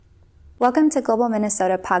Welcome to Global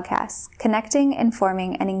Minnesota Podcasts, connecting,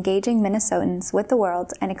 informing, and engaging Minnesotans with the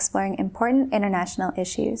world and exploring important international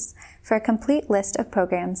issues. For a complete list of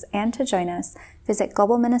programs and to join us, visit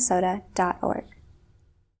globalminnesota.org.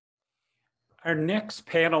 Our next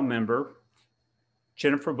panel member,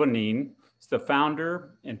 Jennifer Bonine, is the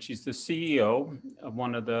founder and she's the CEO of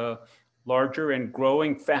one of the larger and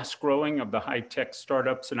fast-growing of the high-tech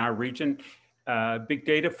startups in our region. Big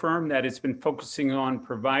data firm that has been focusing on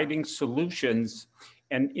providing solutions.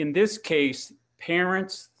 And in this case,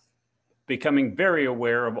 parents becoming very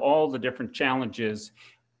aware of all the different challenges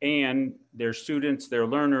and their students, their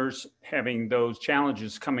learners having those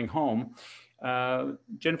challenges coming home.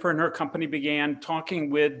 Jennifer and her company began talking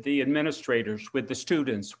with the administrators, with the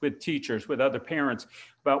students, with teachers, with other parents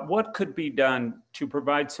about what could be done to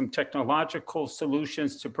provide some technological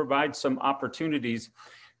solutions, to provide some opportunities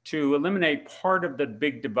to eliminate part of the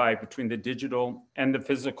big divide between the digital and the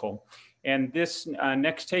physical. And this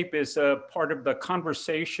next tape is a part of the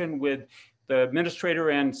conversation with the administrator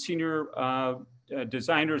and senior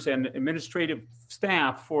designers and administrative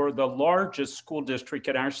staff for the largest school district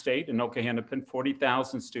in our state, Anoka Hennepin,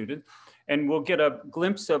 40,000 students. And we'll get a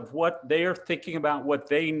glimpse of what they are thinking about, what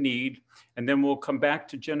they need, and then we'll come back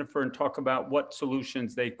to Jennifer and talk about what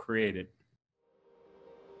solutions they created.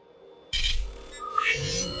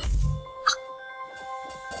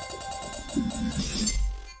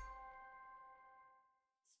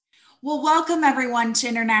 Well, welcome everyone to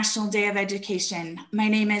International Day of Education. My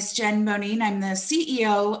name is Jen Bonine. I'm the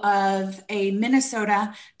CEO of a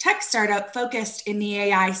Minnesota tech startup focused in the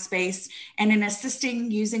AI space and in assisting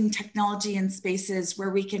using technology in spaces where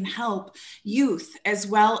we can help youth as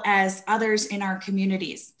well as others in our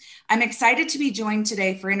communities. I'm excited to be joined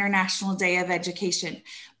today for International Day of Education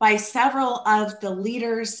by several of the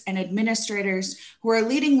leaders and administrators who are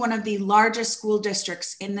leading one of the largest school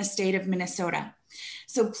districts in the state of Minnesota.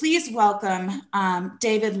 So please welcome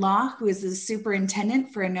David Law, who is the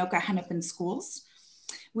superintendent for Anoka Hennepin Schools.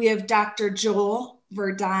 We have Dr. Joel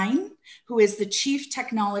Verdine, who is the chief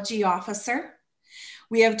technology officer.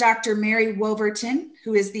 We have Dr. Mary Wolverton,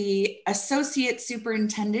 who is the associate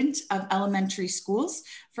superintendent of elementary schools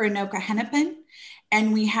for Anoka Hennepin.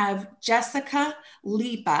 And we have Jessica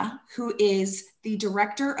Lipa, who is the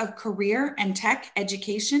director of career and tech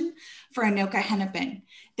education for Anoka Hennepin.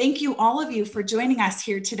 Thank you, all of you, for joining us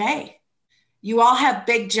here today. You all have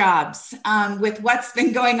big jobs with what's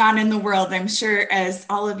been going on in the world, I'm sure, as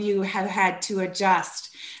all of you have had to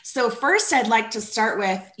adjust. So first, I'd like to start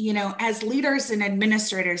with, as leaders and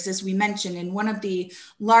administrators, as we mentioned, in one of the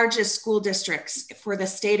largest school districts for the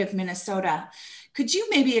state of Minnesota, could you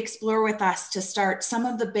maybe explore with us to start some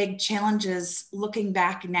of the big challenges looking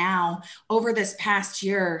back now over this past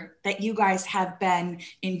year that you guys have been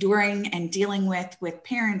enduring and dealing with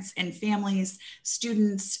parents and families,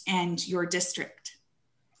 students, and your district?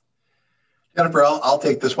 Jennifer, I'll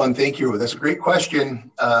take this one. Thank you. That's a great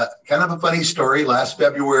question. Kind of a funny story. Last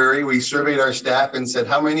February, we surveyed our staff and said,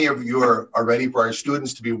 how many of you are ready for our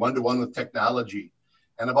students to be one-to-one with technology?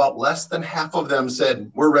 And about less than half of them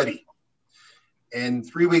said, we're ready. And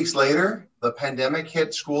 3 weeks later, the pandemic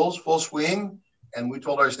hit schools full swing, and we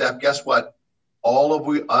told our staff, guess what? All of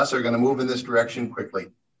us are going to move in this direction quickly.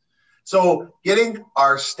 So getting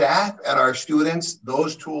our staff and our students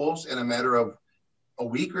those tools in a matter of a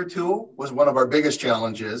week or two was one of our biggest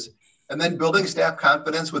challenges. And then building staff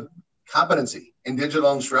confidence with competency in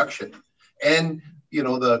digital instruction. And,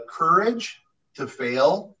 the courage to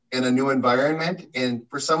fail in a new environment. And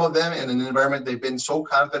for some of them in an environment they've been so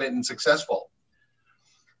confident and successful.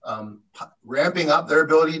 Ramping up their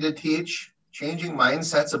ability to teach, changing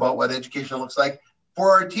mindsets about what education looks like for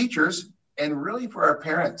our teachers and really for our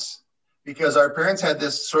parents, because our parents had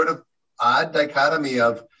this sort of odd dichotomy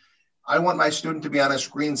of, I want my student to be on a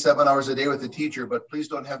screen 7 hours a day with a teacher, but please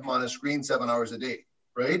don't have them on a screen 7 hours a day,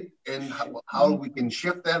 right? And how we can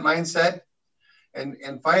shift that mindset. And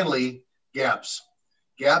finally, gaps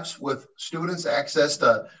with students' access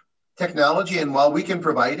to technology. And while we can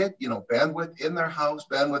provide it, bandwidth in their house,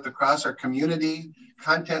 bandwidth across our community,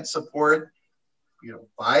 content support,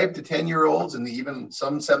 5 to 10-year-olds and even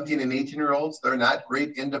some 17 and 18-year-olds, they're not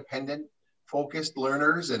great independent, focused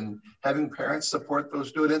learners, and having parents support those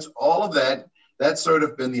students, all of that's sort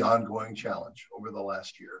of been the ongoing challenge over the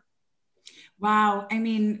last year. Wow. I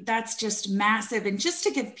mean, that's just massive. And just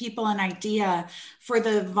to give people an idea for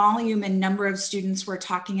the volume and number of students we're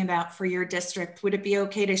talking about for your district, would it be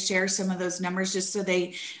okay to share some of those numbers just so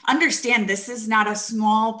they understand this is not a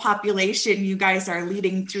small population you guys are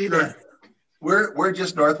leading through this? We're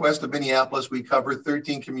just northwest of Minneapolis. We cover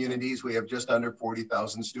 13 communities. We have just under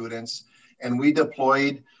 40,000 students. And we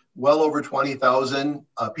deployed well over 20,000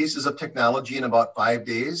 pieces of technology in about 5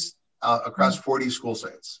 days across 40 school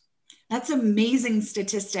sites. That's amazing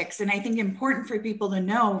statistics. And I think important for people to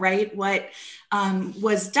know, right, what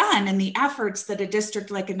was done and the efforts that a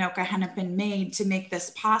district like Anoka Hennepin made to make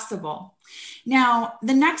this possible. Now,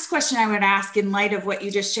 the next question I would ask in light of what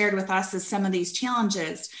you just shared with us is some of these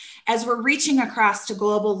challenges. As we're reaching across to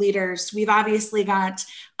global leaders, we've obviously got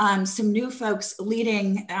some new folks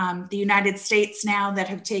leading the United States now that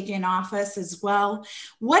have taken office as well.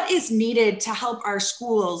 What is needed to help our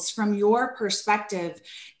schools, from your perspective,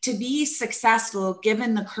 to be successful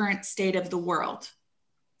given the current state of the world?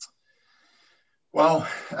 Well,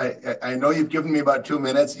 I know you've given me about 2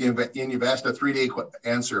 minutes and you've asked a 3-day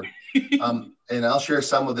answer. And I'll share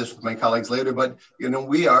some of this with my colleagues later, but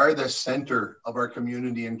we are the center of our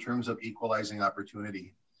community in terms of equalizing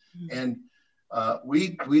opportunity. Mm-hmm. And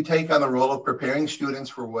we take on the role of preparing students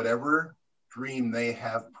for whatever dream they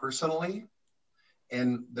have personally.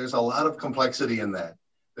 And there's a lot of complexity in that.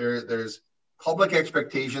 There's public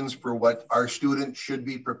expectations for what our students should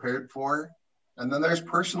be prepared for. And then there's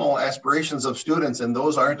personal aspirations of students, and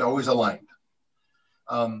those aren't always aligned.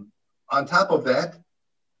 On top of that,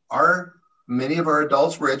 many of our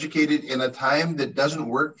adults were educated in a time that doesn't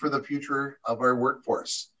work for the future of our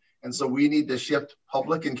workforce. And so we need to shift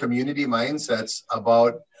public and community mindsets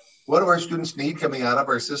about what do our students need coming out of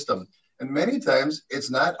our system. And many times it's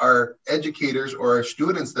not our educators or our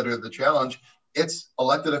students that are the challenge, it's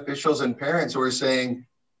elected officials and parents who are saying,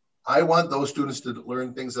 I want those students to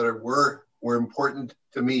learn things that were important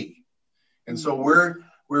to me. And so we're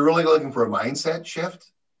really looking for a mindset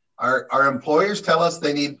shift. Our employers tell us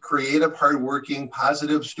they need creative, hardworking,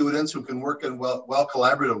 positive students who can work well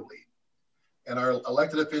collaboratively. And our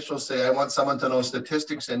elected officials say, I want someone to know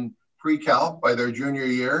statistics and pre-calc by their junior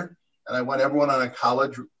year, and I want everyone on a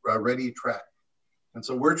college-ready track. And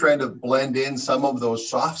so we're trying to blend in some of those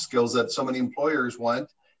soft skills that so many employers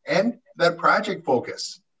want, and that project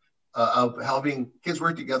focus of helping kids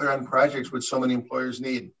work together on projects which so many employers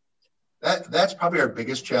need. That's probably our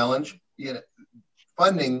biggest challenge.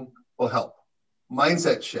 Funding will help.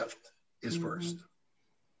 Mindset shift is first.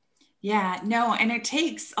 Yeah, no, and it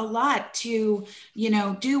takes a lot to,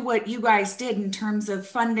 do what you guys did in terms of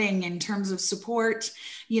funding, in terms of support,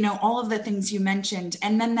 all of the things you mentioned,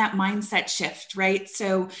 and then that mindset shift, right?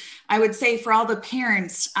 So I would say for all the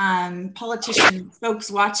parents, politicians, folks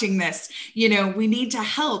watching this, we need to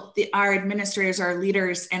help our administrators, our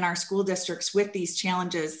leaders, and our school districts with these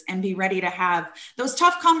challenges and be ready to have those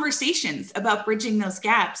tough conversations about bridging those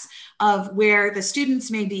gaps of where the students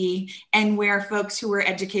may be and where folks who were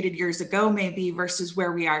educated years ago may be versus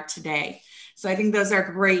where we are today. So I think those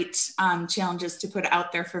are great challenges to put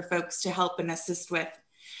out there for folks to help and assist with.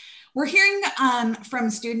 We're hearing from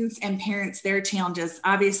students and parents their challenges.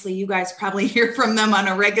 Obviously, you guys probably hear from them on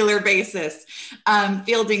a regular basis,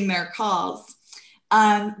 fielding their calls.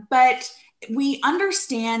 But we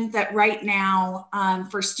understand that right now,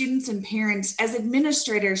 for students and parents, as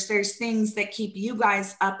administrators, there's things that keep you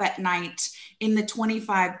guys up at night in the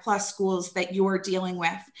 25 plus schools that you're dealing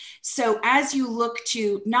with. So as you look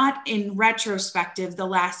to, not in retrospective the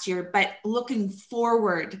last year, but looking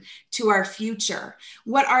forward to our future,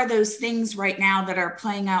 what are those things right now that are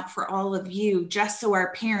playing out for all of you, just so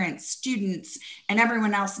our parents, students, and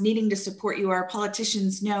everyone else needing to support you, our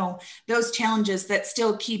politicians, know those challenges that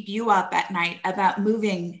still keep you up at night about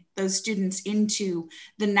moving those students into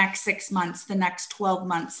the next 6 months, the next 12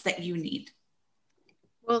 months that you need?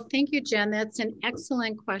 Well, thank you, Jen. That's an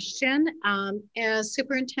excellent question. As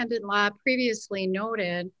Superintendent Law previously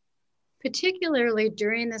noted, particularly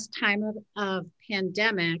during this time of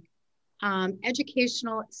pandemic,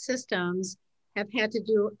 educational systems have had to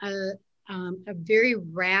do a very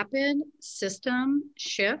rapid system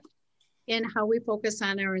shift in how we focus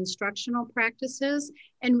on our instructional practices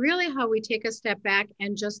and really how we take a step back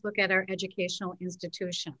and just look at our educational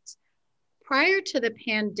institutions. Prior to the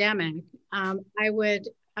pandemic, I would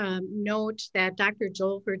note that Dr.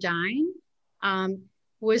 Joel Verdine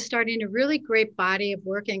was starting a really great body of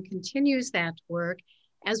work and continues that work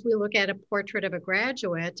as we look at a portrait of a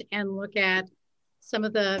graduate and look at some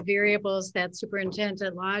of the variables that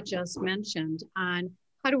Superintendent Law just mentioned on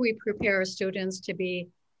how do we prepare our students to be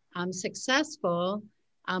successful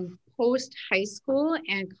post high school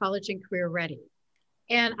and college and career ready.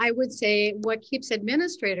 And I would say what keeps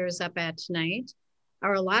administrators up at night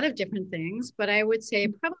are a lot of different things, but I would say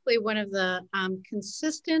probably one of the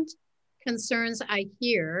consistent concerns I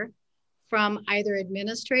hear from either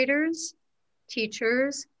administrators,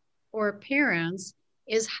 teachers, or parents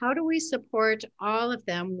is how do we support all of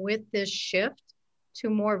them with this shift to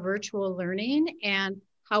more virtual learning, and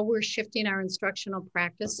how we're shifting our instructional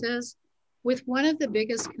practices, with one of the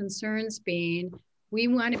biggest concerns being we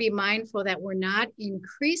want to be mindful that we're not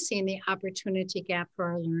increasing the opportunity gap for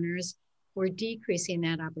our learners, we're decreasing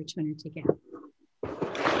that opportunity gap.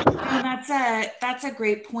 That's a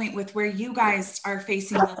great point with where you guys are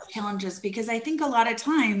facing those challenges, because I think a lot of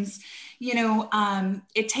times,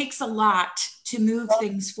 it takes a lot to move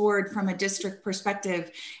things forward from a district perspective.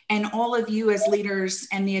 And all of you as leaders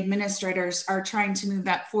and the administrators are trying to move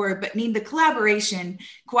that forward, but need the cooperation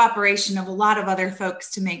of a lot of other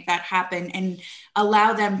folks to make that happen and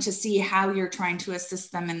allow them to see how you're trying to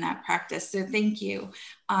assist them in that practice. So thank you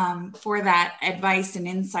for that advice and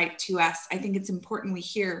insight to us. I think it's important we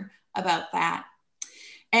hear about that.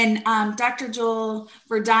 And Dr. Joel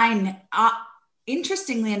Verdine,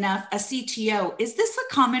 interestingly enough, a CTO, is this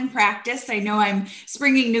a common practice? I know I'm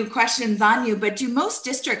springing new questions on you, but do most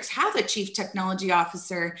districts have a chief technology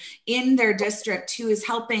officer in their district who is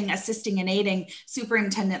helping, assisting, and aiding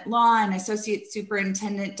Superintendent Law and Associate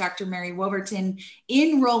Superintendent Dr. Mary Wolverton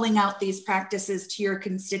in rolling out these practices to your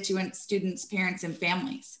constituents, students, parents, and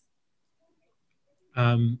families?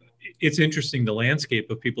 It's interesting. The landscape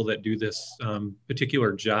of people that do this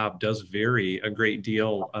particular job does vary a great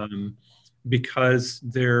deal because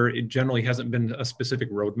there generally hasn't been a specific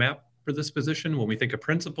roadmap for this position. When we think of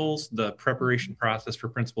principals, the preparation process for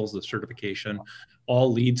principals, the certification,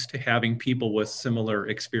 all leads to having people with similar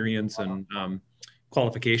experience and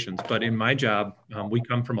qualifications. But in my job, we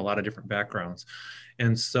come from a lot of different backgrounds.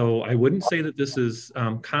 And so I wouldn't say that this is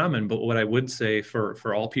common, but what I would say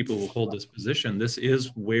for all people who hold this position, this is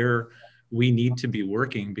where we need to be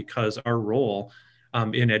working, because our role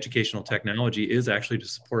in educational technology is actually to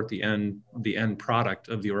support the end product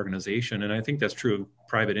of the organization. And I think that's true of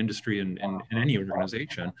private industry and in any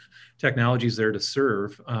organization. Technology is there to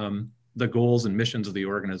serve the goals and missions of the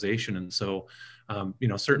organization. And so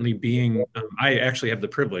certainly being, I actually have the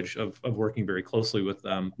privilege of working very closely with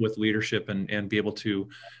leadership and be able to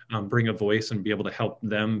bring a voice and be able to help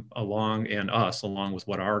them along and us along with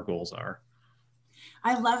what our goals are.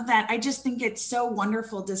 I love that. I just think it's so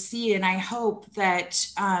wonderful to see. And I hope that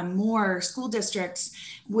more school districts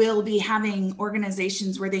will be having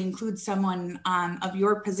organizations where they include someone of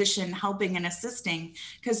your position helping and assisting.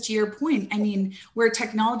 Because to your point, I mean, where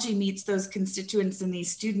technology meets those constituents and these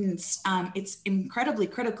students, it's incredibly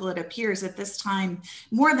critical, it appears at this time,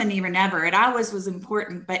 more than even ever. It always was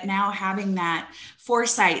important, but now having that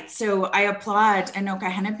foresight. So I applaud Anoka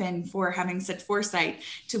Hennepin for having such foresight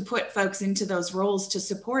to put folks into those roles to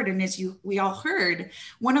support. And as we all heard,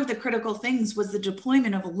 one of the critical things was the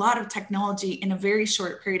deployment of a lot of technology in a very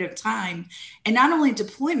short period of time. And not only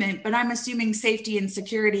deployment, but I'm assuming safety and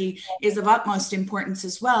security is of utmost importance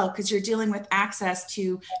as well, because you're dealing with access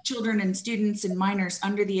to children and students and minors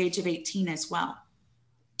under the age of 18 as well.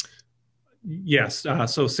 Yes,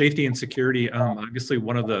 so safety and security, obviously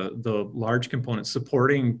one of the large components,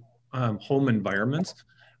 supporting home environments.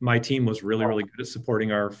 My team was really, really good at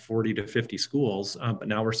supporting our 40 to 50 schools, but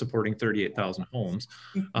now we're supporting 38,000 homes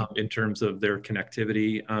in terms of their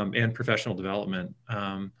connectivity and professional development.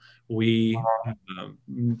 We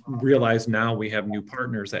realize now we have new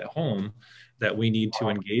partners at home that we need to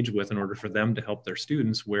engage with in order for them to help their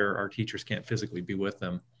students where our teachers can't physically be with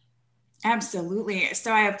them. Absolutely.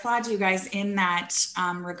 So I applaud you guys in that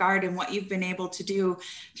regard and what you've been able to do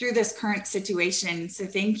through this current situation. So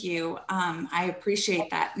thank you. I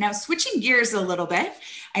appreciate that. Now, switching gears a little bit,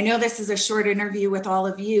 I know this is a short interview with all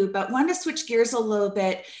of you, but want to switch gears a little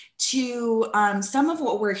bit to some of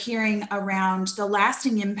what we're hearing around the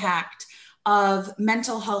lasting impact of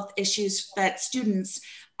mental health issues that students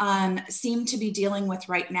seem to be dealing with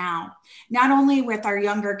right now, not only with our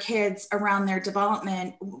younger kids around their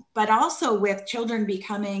development, but also with children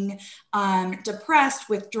becoming depressed,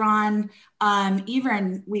 withdrawn.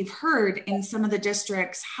 Even we've heard in some of the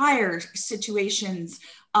districts higher situations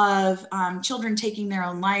of children taking their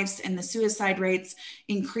own lives and the suicide rates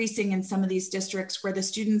increasing in some of these districts where the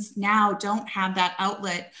students now don't have that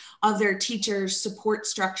outlet of their teachers, support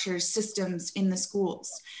structures, systems in the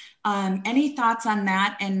schools. Any thoughts on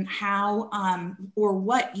that and how or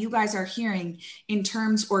what you guys are hearing in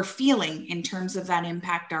terms or feeling in terms of that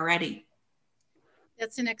impact already?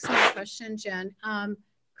 That's an excellent question, Jen.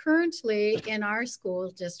 Currently in our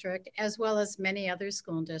school district, as well as many other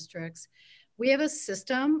school districts, we have a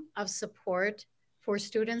system of support for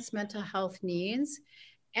students' mental health needs,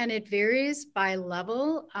 and it varies by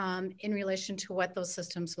level in relation to what those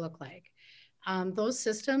systems look like. Those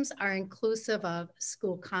systems are inclusive of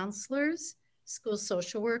school counselors, school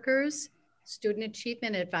social workers, student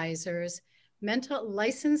achievement advisors,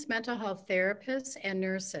 licensed mental health therapists, and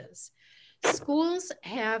nurses. Schools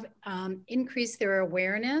have increased their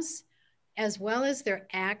awareness as well as their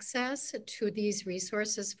access to these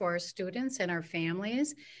resources for our students and our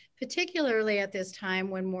families, particularly at this time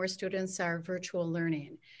when more students are virtual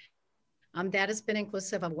learning. That has been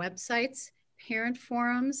inclusive of websites, parent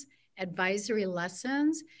forums, advisory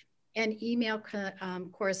lessons, and email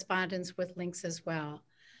correspondence with links as well.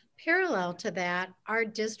 Parallel to that, our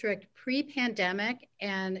district pre-pandemic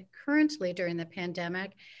and currently during the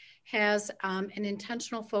pandemic has an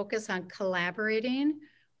intentional focus on collaborating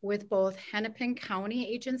with both Hennepin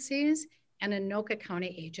County agencies and Anoka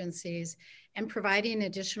County agencies and providing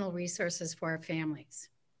additional resources for our families.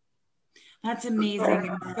 That's amazing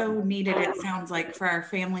and so needed, it sounds like, for our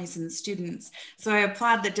families and students. So I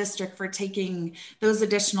applaud the district for taking those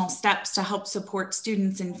additional steps to help support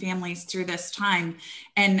students and families through this time.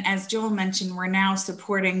 And as Joel mentioned, we're now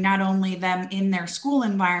supporting not only them in their school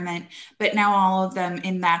environment, but now all of them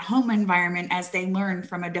in that home environment as they learn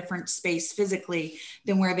from a different space physically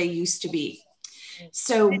than where they used to be.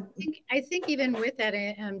 So I think even with that,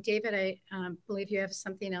 David, I believe you have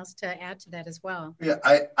something else to add to that as well. Yeah,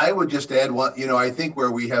 I would just add one, I think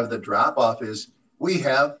where we have the drop off is we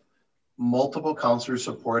have multiple counselors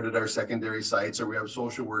support at our secondary sites, or we have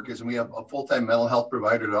social workers, and we have a full-time mental health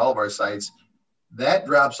provider at all of our sites. That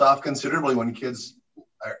drops off considerably when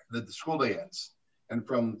the school day ends. And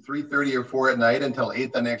from 3:30 or 4 at night until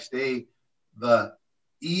 8 the next day, the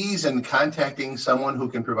ease in contacting someone who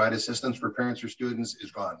can provide assistance for parents or students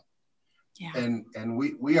is gone. Yeah. And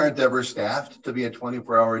we aren't ever staffed to be a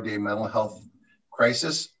 24-hour-a-day mental health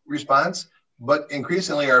crisis response, but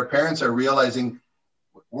increasingly our parents are realizing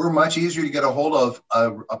we're much easier to get a hold of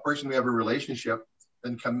a person we have a relationship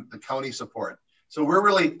than the county support. So we're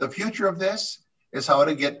really, the future of this is how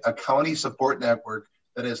to get a county support network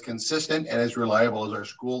that is consistent and as reliable as our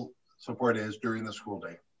school support is during the school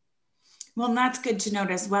day. Well, and that's good to note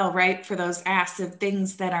as well, right? For those asks of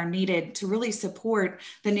things that are needed to really support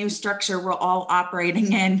the new structure we're all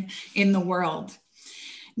operating in the world.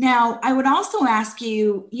 Now, I would also ask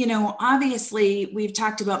you, obviously we've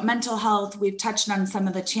talked about mental health. We've touched on some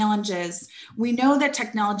of the challenges. We know that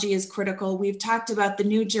technology is critical. We've talked about the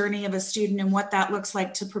new journey of a student and what that looks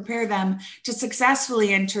like to prepare them to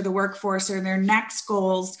successfully enter the workforce or their next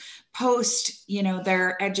goals post,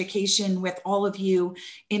 their education with all of you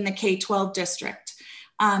in the K-12 district.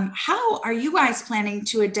 How are you guys planning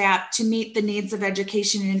to adapt to meet the needs of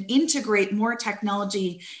education and integrate more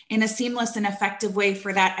technology in a seamless and effective way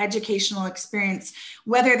for that educational experience,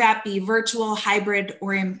 whether that be virtual, hybrid,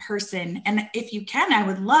 or in person? And if you can, I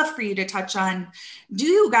would love for you to touch on, do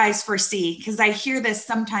you guys foresee, because I hear this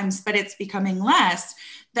sometimes, but it's becoming less,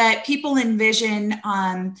 that people envision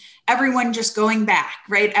everyone just going back,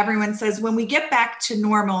 right? Everyone says, when we get back to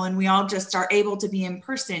normal and we all just are able to be in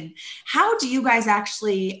person, how do you guys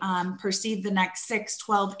actually perceive the next 6,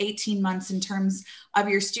 12, 18 months in terms of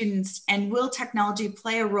your students? And will technology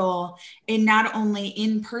play a role in not only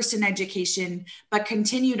in-person education, but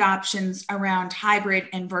continued options around hybrid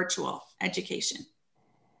and virtual education?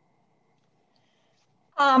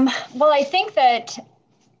 Well, I think that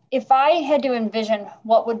if I had to envision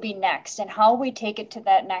what would be next and how we take it to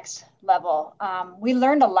that next level, we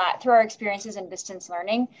learned a lot through our experiences in distance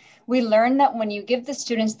learning. We learned that when you give the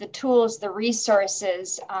students the tools, the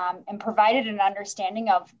resources, and provided an understanding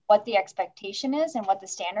of what the expectation is and what the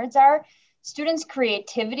standards are, students'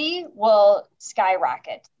 creativity will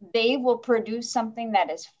skyrocket. They will produce something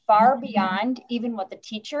that is far beyond even what the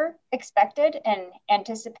teacher expected and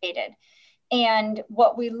anticipated. And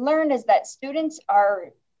what we learned is that students are,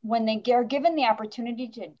 when they are given the opportunity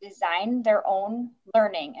to design their own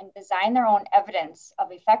learning and design their own evidence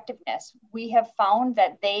of effectiveness, we have found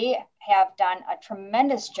that they have done a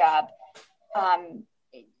tremendous job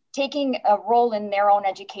taking a role in their own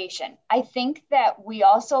education. I think that we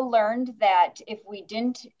also learned that if we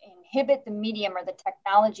didn't inhibit the medium or the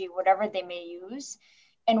technology, whatever they may use,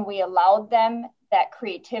 and we allowed them that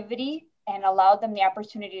creativity and allowed them the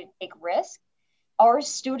opportunity to take risk, our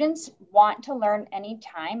students want to learn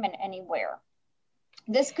anytime and anywhere.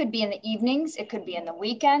 This could be in the evenings, it could be in the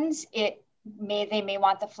weekends. They may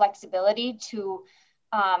want the flexibility to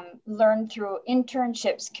learn through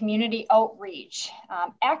internships, community outreach,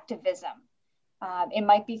 activism. It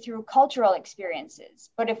might be through cultural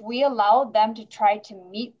experiences. But if we allow them to try to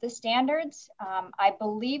meet the standards, I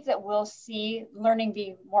believe that we'll see learning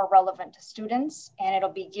be more relevant to students, and it'll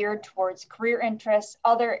be geared towards career interests,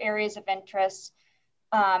 other areas of interest.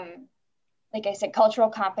 Like I said, cultural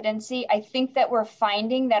competency. I think that we're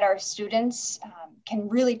finding that our students can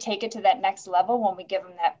really take it to that next level when we give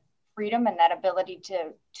them that freedom and that ability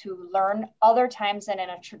to learn other times than in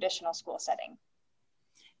a traditional school setting.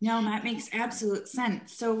 No, that makes absolute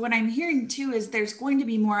sense. So what I'm hearing too is there's going to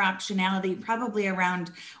be more optionality probably around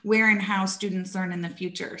where and how students learn in the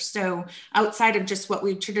future. So outside of just what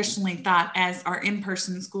we've traditionally thought as our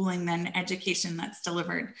in-person schooling, then education that's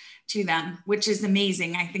delivered to them, which is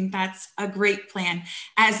amazing. I think that's a great plan.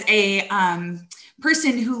 As a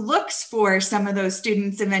person who looks for some of those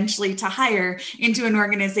students eventually to hire into an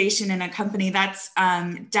organization and a company, that's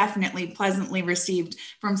definitely pleasantly received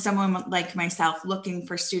from someone like myself looking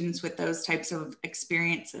for students with those types of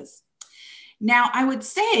experiences. Now, I would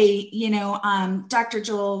say, Dr.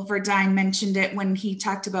 Joel Verdine mentioned it when he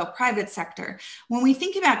talked about private sector. When we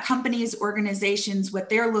think about companies, organizations, what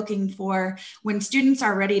they're looking for when students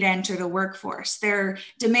are ready to enter the workforce, their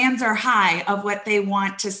demands are high of what they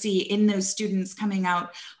want to see in those students coming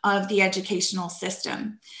out of the educational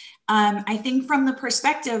system. I think from the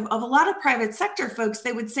perspective of a lot of private sector folks,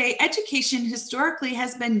 they would say education historically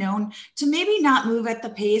has been known to maybe not move at the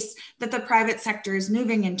pace that the private sector is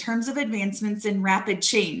moving in terms of advancements and rapid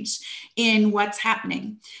change in what's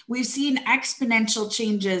happening. We've seen exponential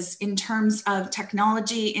changes in terms of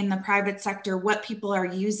technology in the private sector, what people are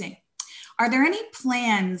using. Are there any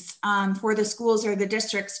plans for the schools or the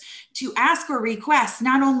districts to ask or request,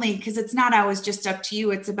 not only because it's not always just up to you,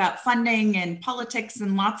 it's about funding and politics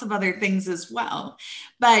and lots of other things as well,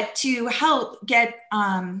 but to help get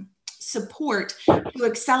support to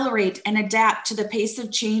accelerate and adapt to the pace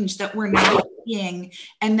of change that we're now seeing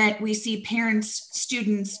and that we see parents,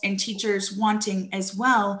 students, and teachers wanting as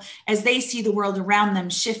well as they see the world around them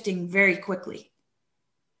shifting very quickly?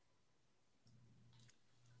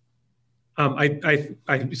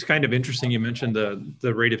 It's kind of interesting. You mentioned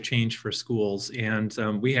the rate of change for schools, and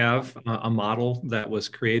we have a model that was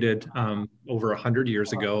created over 100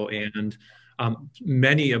 years ago, and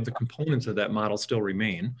many of the components of that model still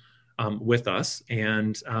remain with us.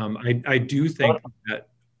 And I do think that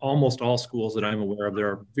almost all schools that I'm aware of, there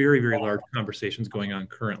are very, very large conversations going on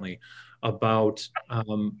currently about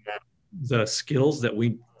the skills that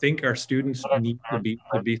we think our students need to be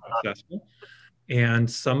successful. And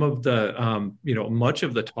some of the, much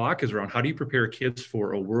of the talk is around how do you prepare kids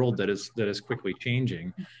for a world that is quickly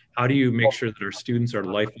changing? How do you make sure that our students are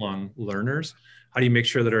lifelong learners? How do you make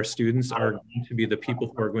sure that our students are going to be the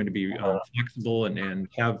people who are going to be flexible and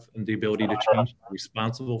have the ability to change,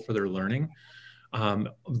 responsible for their learning?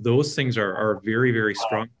 Those things are very, very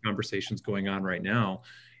strong conversations going on right now.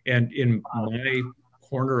 And in my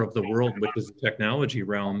corner of the world, which is the technology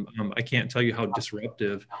realm, I can't tell you how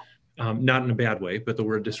disruptive, not in a bad way, but the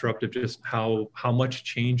word disruptive, just how much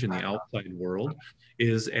change in the outside world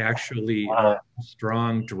is actually a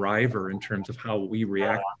strong driver in terms of how we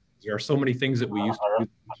react. There are so many things that we used to do,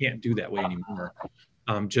 we can't do that way anymore,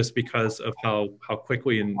 just because of how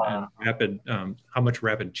quickly and rapid, how much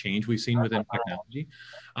rapid change we've seen within technology.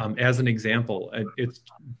 As an example, it's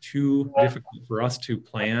too difficult for us to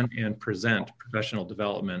plan and present professional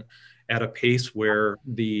development at a pace where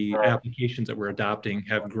the applications that we're adopting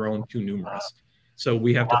have grown too numerous. So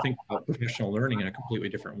we have to think about professional learning in a completely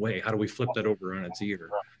different way. How do we flip that over on its ear?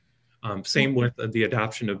 Same with the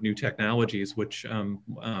adoption of new technologies, which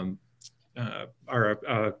are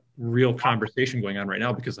a real conversation going on right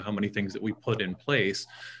now because of how many things that we put in place.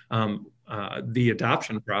 The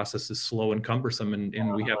adoption process is slow and cumbersome,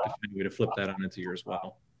 and we have to find a way to flip that on its ear as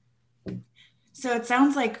well. So it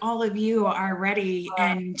sounds like all of you are ready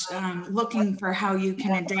and looking for how you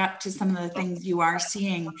can adapt to some of the things you are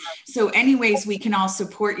seeing. So anyways, we can all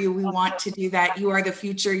support you. We want to do that. You are the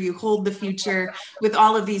future. You hold the future with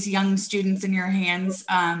all of these young students in your hands.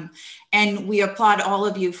 And we applaud all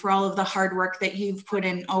of you for all of the hard work that you've put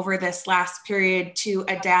in over this last period to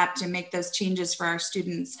adapt and make those changes for our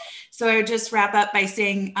students. So I would just wrap up by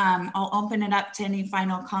saying, I'll open it up to any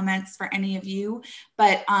final comments for any of you,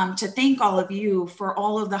 but to thank all of you for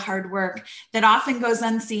all of the hard work that often goes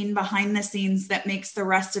unseen behind the scenes that makes the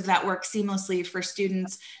rest of that work seamlessly for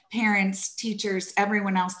students, parents, teachers,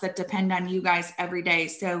 everyone else that depend on you guys every day.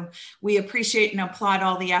 So we appreciate and applaud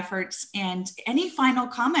all the efforts. And any final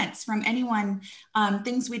comments from anyone,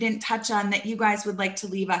 things we didn't touch on that you guys would like to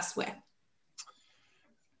leave us with?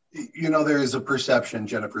 You know, there is a perception,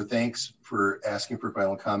 Jennifer, thanks for asking for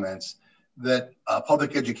final comments, that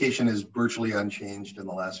public education is virtually unchanged in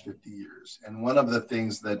the last 50 years. And one of the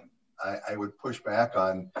things that I would push back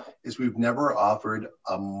on is we've never offered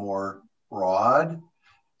a more broad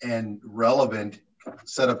and relevant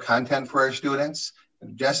set of content for our students.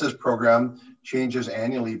 Jess's program changes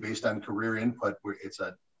annually based on career input. It's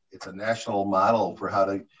a national model for how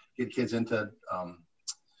to get kids into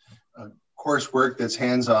coursework that's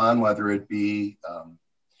hands-on, whether it be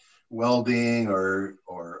welding or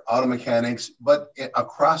auto mechanics, but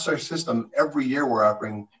across our system, every year we're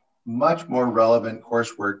offering much more relevant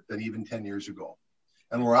coursework than even 10 years ago.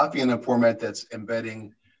 And we're offering in a format that's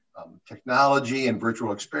embedding technology and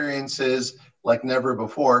virtual experiences like never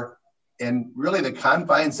before. And really the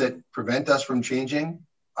confines that prevent us from changing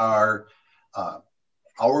are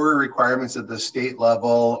our requirements at the state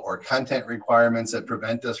level or content requirements that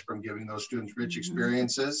prevent us from giving those students rich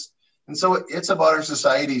experiences. And so it's about our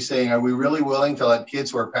society saying, are we really willing to let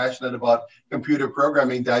kids who are passionate about computer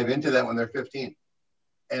programming dive into that when they're 15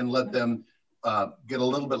 and let them get a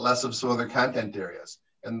little bit less of some other content areas?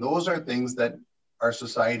 And those are things that our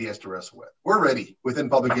society has to wrestle with. We're ready within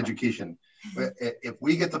public education. If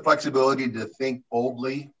we get the flexibility to think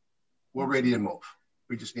boldly, we're ready to move.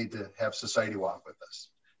 We just need to have society walk with us.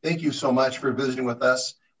 Thank you so much for visiting with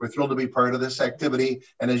us. We're thrilled to be part of this activity.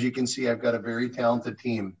 And as you can see, I've got a very talented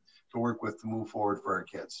team to work with to move forward for our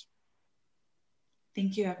kids.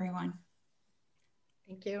 Thank you, everyone.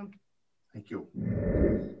 Thank you. Thank you.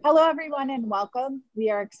 Hello, everyone, and welcome. We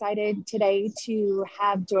are excited today to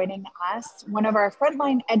have joining us one of our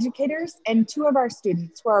frontline educators and two of our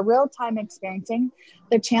students who are real-time experiencing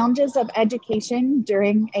the challenges of education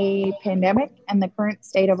during a pandemic and the current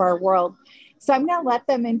state of our world. So I'm going to let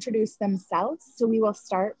them introduce themselves. So we will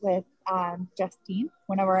start with Justine,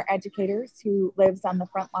 one of our educators who lives on the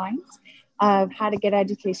front lines of how to get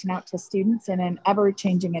education out to students in an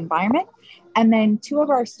ever-changing environment. And then two of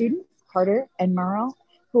our students, Carter and Merle,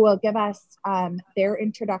 who will give us their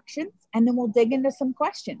introductions, and then we'll dig into some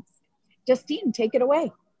questions. Justine, take it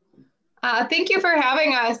away. Thank you for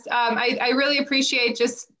having us. I really appreciate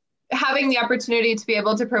just having the opportunity to be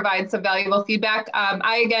able to provide some valuable feedback.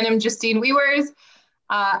 I, again, am Justine Wiewers.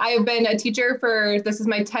 I have been a teacher this is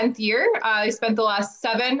my 10th year. I spent the last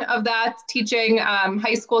 7 of that teaching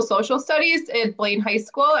high school social studies at Blaine High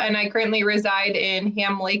School, and I currently reside in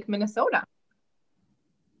Ham Lake, Minnesota.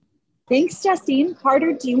 Thanks, Justine.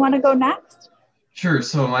 Carter, do you want to go next? Sure.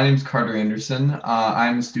 So my name is Carter Anderson.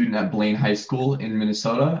 I'm a student at Blaine High School in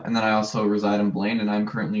Minnesota, and then I also reside in Blaine, and I'm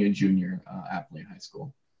currently a junior at Blaine High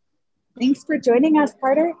School. Thanks for joining us,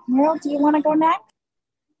 Carter. Merle, do you want to go next?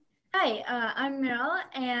 Hi, I'm Merle,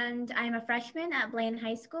 and I'm a freshman at Blaine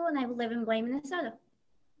High School, and I live in Blaine, Minnesota.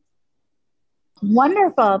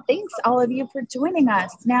 Wonderful. Thanks, all of you, for joining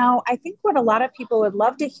us. Now, I think what a lot of people would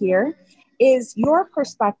love to hear is your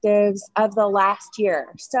perspectives of the last year.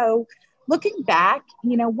 So looking back,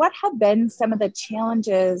 what have been some of the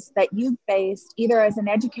challenges that you faced either as an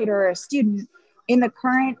educator or a student in the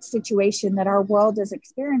current situation that our world is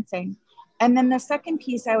experiencing? And then the second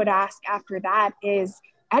piece I would ask after that is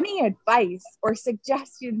any advice or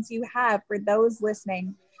suggestions you have for those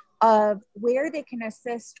listening of where they can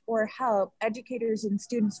assist or help educators and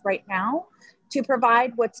students right now to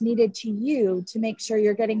provide what's needed to you to make sure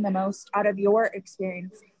you're getting the most out of your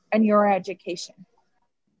experience and your education.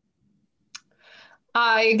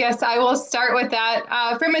 I guess I will start with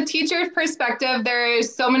that. From a teacher's perspective,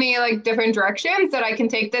 there's so many different directions that I can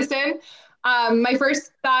take this in. My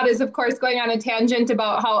first thought is, of course, going on a tangent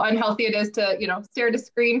about how unhealthy it is to, stare at a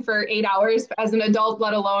screen for 8 hours as an adult,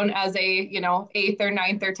 let alone as a, 8th or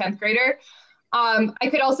 9th or 10th grader. I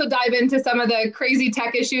could also dive into some of the crazy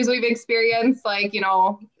tech issues we've experienced, like,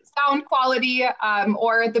 sound quality,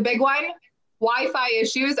 or the big one, Wi-Fi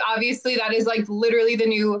issues. Obviously, that is literally the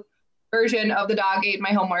new version of the dog ate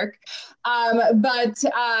my homework. But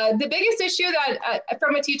the biggest issue that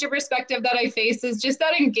from a teacher perspective that I face is just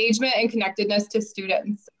that engagement and connectedness to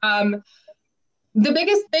students. The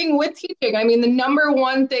biggest thing with teaching, the number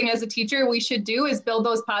one thing as a teacher we should do is build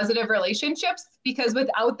those positive relationships, because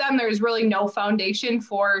without them, there's really no foundation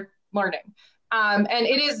for learning. And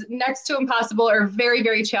it is next to impossible or very,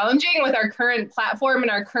 very challenging with our current platform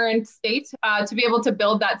and our current state to be able to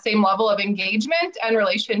build that same level of engagement and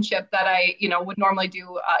relationship that I, would normally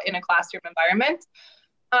do in a classroom environment.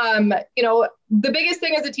 The biggest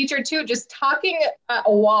thing as a teacher too, just talking at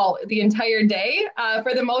a wall the entire day.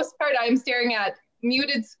 For the most part, I'm staring at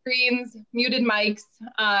muted screens, muted mics.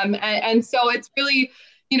 And so it's really,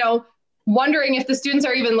 wondering if the students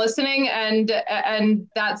are even listening and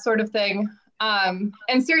that sort of thing.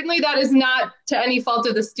 And certainly that is not to any fault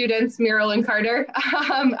of the students, Merle and Carter.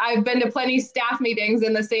 I've been to plenty staff meetings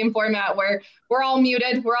in the same format where we're all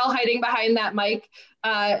muted, we're all hiding behind that mic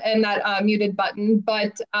and that muted button,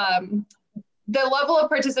 but the level of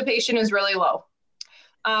participation is really low.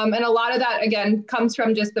 And a lot of that, again, comes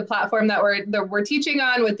from just the platform that we're teaching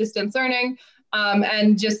on with distance learning,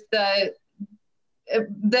 and just the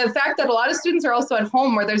fact that a lot of students are also at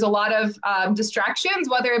home where there's a lot of distractions,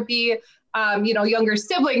 whether it be younger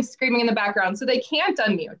siblings screaming in the background, so they can't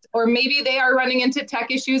unmute. Or maybe they are running into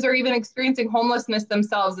tech issues or even experiencing homelessness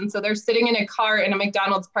themselves, and so they're sitting in a car in a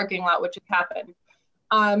McDonald's parking lot, which has happened.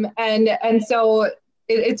 And so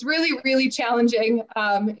it's really, really challenging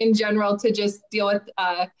in general to just deal with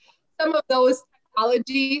some of those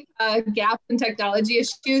technology gaps and technology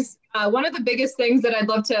issues. One of the biggest things that I'd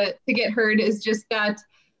love to get heard is just that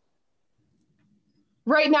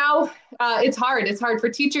right now, it's hard. It's hard for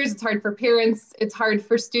teachers, it's hard for parents, it's hard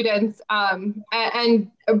for students.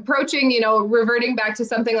 And approaching, reverting back to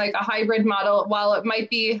something like a hybrid model, while it might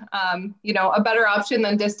be, a better option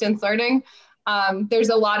than distance learning, there's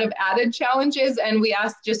a lot of added challenges, and we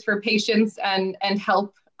ask just for patience and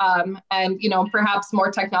help, and perhaps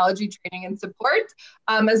more technology training and support,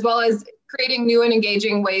 as well as creating new and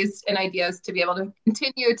engaging ways and ideas to be able to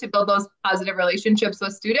continue to build those positive relationships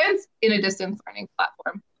with students in a distance learning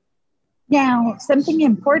platform. Now, something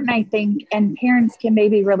important, I think, and parents can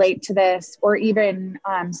maybe relate to this, or even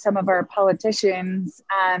some of our politicians,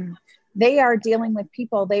 they are dealing with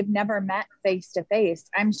people they've never met face to face.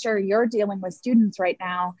 I'm sure you're dealing with students right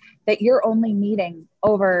now that you're only meeting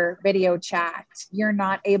over video chat. You're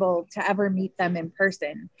not able to ever meet them in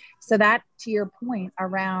person. So that, to your point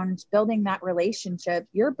around building that relationship,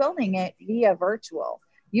 you're building it via virtual.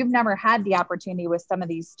 You've never had the opportunity with some of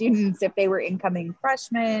these students, if they were incoming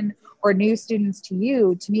freshmen or new students to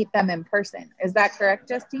you, to meet them in person. Is that correct,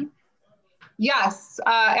 Justine? Yes,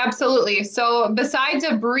 absolutely. So besides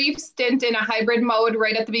a brief stint in a hybrid mode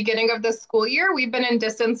right at the beginning of the school year, we've been in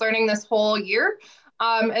distance learning this whole year.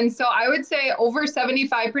 And so I would say over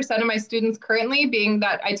 75% of my students currently, being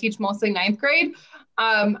that I teach mostly 9th grade,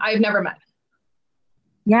 I've never met.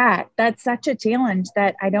 Yeah, that's such a challenge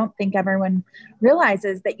that I don't think everyone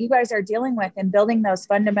realizes that you guys are dealing with, and building those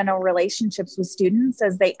fundamental relationships with students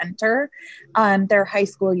as they enter their high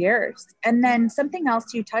school years. And then something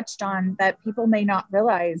else you touched on that people may not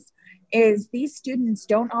realize is these students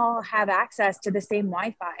don't all have access to the same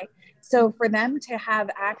Wi-Fi. So for them to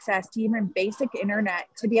have access to even basic internet,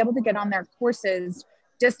 to be able to get on their courses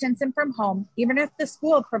distance and from home, even if the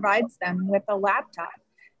school provides them with a laptop,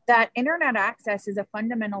 that internet access is a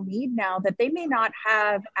fundamental need now that they may not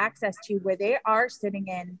have access to where they are sitting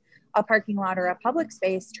in a parking lot or a public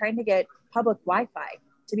space trying to get public Wi-Fi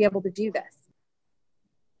to be able to do this.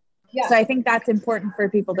 Yeah. So I think that's important for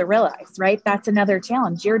people to realize, right? That's another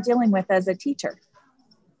challenge you're dealing with as a teacher.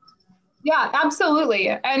 Yeah, absolutely.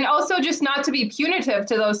 And also just not to be punitive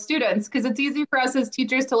to those students, because it's easy for us as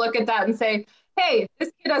teachers to look at that and say, hey,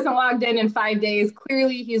 this kid hasn't logged in 5 days.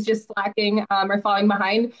 Clearly he's just slacking or falling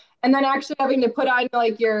behind. And then actually having to put on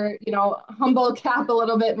like your, humble cap a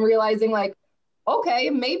little bit and realizing like, okay,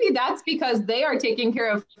 maybe that's because they are taking care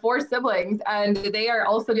of 4 siblings and they are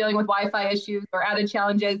also dealing with Wi-Fi issues or added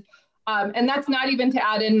challenges. And that's not even to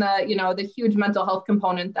add in the huge mental health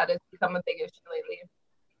component that has become a big issue lately.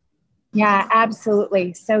 Yeah,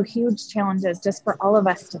 absolutely. So huge challenges just for all of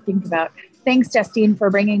us to think about. Thanks, Justine, for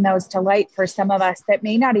bringing those to light for some of us that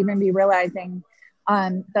may not even be realizing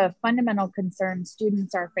the fundamental concerns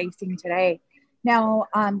students are facing today. Now,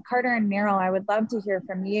 Carter and Meryl, I would love to hear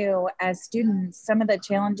from you as students, some of the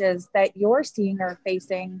challenges that you're seeing or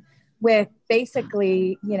facing with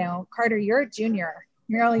basically, Carter, you're a junior.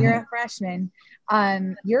 Meryl, you're a freshman.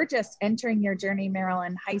 You're just entering your journey, Meryl,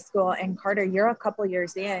 in high school, and Carter, you're a couple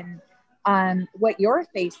years in. What you're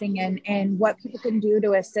facing and what people can do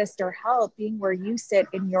to assist or help being where you sit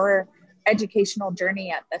in your educational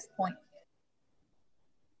journey at this point.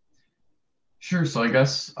 Sure, so I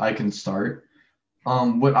guess I can start.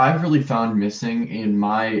 What I've really found missing in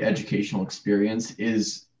my educational experience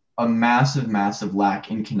is a massive, massive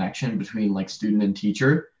lack in connection between like student and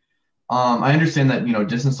teacher. I understand that,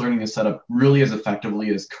 distance learning is set up really as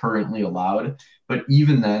effectively as currently allowed, but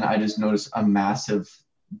even then I just noticed a massive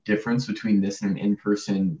difference between this and an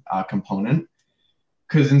in-person component.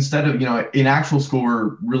 Because instead of, in actual school,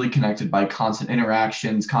 we're really connected by constant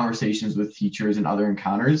interactions, conversations with teachers and other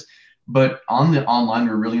encounters. But on the online,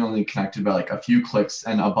 we're really only connected by like a few clicks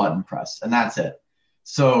and a button press, and that's it.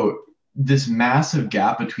 So this massive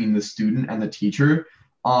gap between the student and the teacher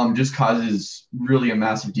just causes really a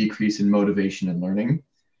massive decrease in motivation and learning.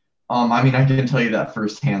 I can tell you that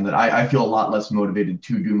firsthand, that I feel a lot less motivated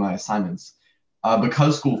to do my assignments.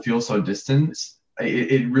 Because school feels so distant,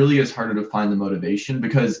 it really is harder to find the motivation,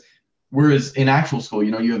 because whereas in actual school,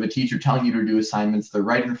 you have a teacher telling you to do assignments, they're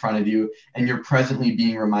right in front of you, and you're presently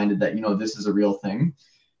being reminded that, this is a real thing.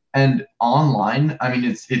 And online,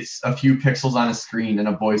 it's a few pixels on a screen and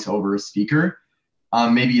a voice over a speaker,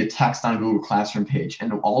 maybe a text on a Google Classroom page.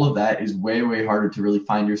 And all of that is way, way harder to really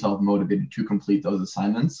find yourself motivated to complete those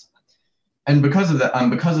assignments. And because of that,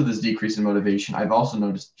 because of this decrease in motivation, I've also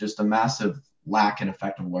noticed just a massive lack in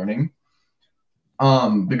effective learning.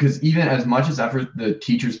 Because even as much as effort the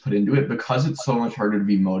teachers put into it, because it's so much harder to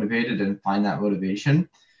be motivated and find that motivation,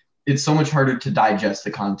 it's so much harder to digest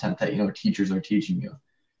the content that, teachers are teaching you.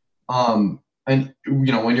 And,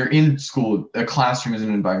 when you're in school, a classroom is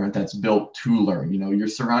an environment that's built to learn. You're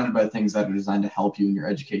surrounded by things that are designed to help you in your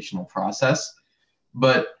educational process.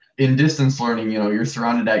 But in distance learning, you're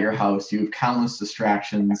surrounded at your house. You have countless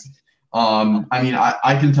distractions.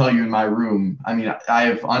 I can tell you in my room, I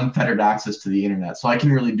have unfettered access to the internet, so I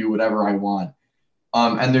can really do whatever I want.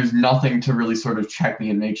 And there's nothing to really sort of check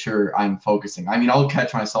me and make sure I'm focusing. I'll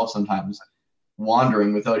catch myself sometimes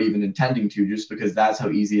wandering without even intending to, just because that's how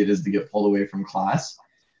easy it is to get pulled away from class.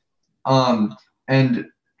 And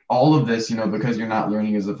all of this, because you're not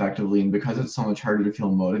learning as effectively and because it's so much harder to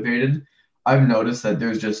feel motivated, I've noticed that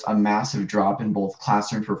there's just a massive drop in both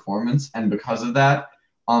classroom performance, and because of that,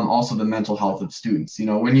 also the mental health of students.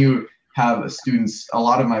 When you have students, a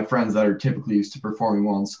lot of my friends that are typically used to performing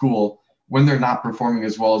well in school, when they're not performing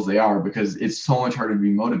as well as they are because it's so much harder to be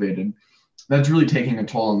motivated, that's really taking a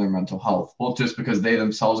toll on their mental health, both just because they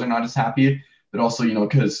themselves are not as happy, but also,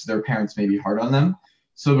 because their parents may be hard on them.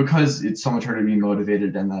 So because it's so much harder to be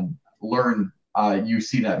motivated and then learn, you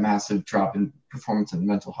see that massive drop in performance and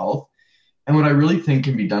mental health. And what I really think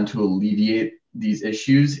can be done to alleviate these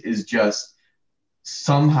issues is just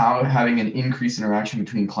somehow having an increased interaction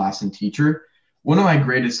between class and teacher. One of my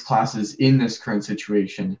greatest classes in this current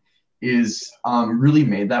situation is really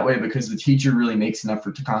made that way because the teacher really makes an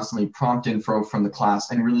effort to constantly prompt info from the class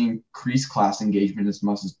and really increase class engagement as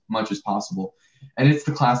much as possible. And it's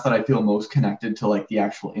the class that I feel most connected to, like the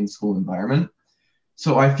actual in-school environment.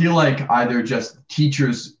 So I feel like either just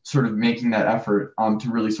teachers sort of making that effort to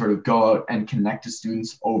really sort of go out and connect to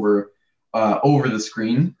students over the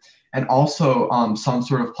screen, and also some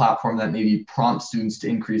sort of platform that maybe prompts students to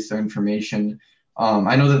increase their information.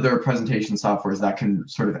 I know that there are presentation softwares that can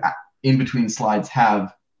sort of in between slides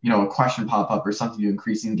have, a question pop up or something to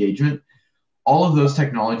increase engagement. All of those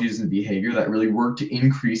technologies and behavior that really work to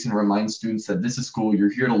increase and remind students that this is school,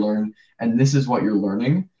 you're here to learn, and this is what you're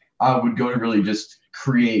learning, would go to really just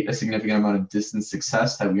create a significant amount of distance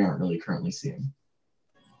success that we aren't really currently seeing.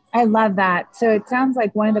 I love that. So it sounds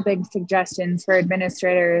like one of the big suggestions for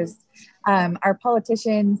administrators, our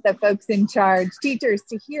politicians, the folks in charge, teachers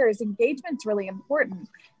to hear is engagement's really important.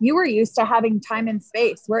 You were used to having time and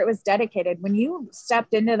space where it was dedicated. When you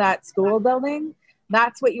stepped into that school building,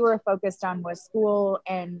 that's what you were focused on, was school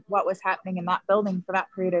and what was happening in that building for that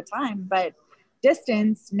period of time. But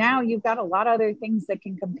distance, now you've got a lot of other things that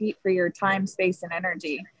can compete for your time, space, and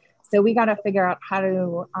energy. So we got to figure out how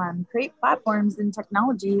to create platforms and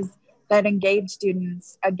technologies that engage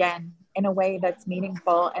students again in a way that's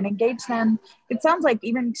meaningful and engage them. It sounds like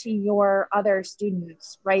even to your other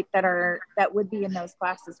students, right, that would be in those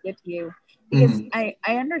classes with you, because I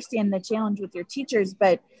understand the challenge with your teachers,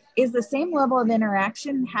 but is the same level of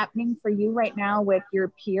interaction happening for you right now with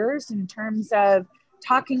your peers in terms of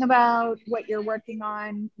talking about what you're working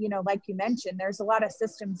on? Like you mentioned, there's a lot of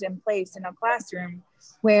systems in place in a classroom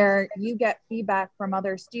where you get feedback from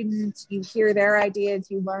other students, you hear their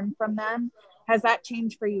ideas, you learn from them. Has that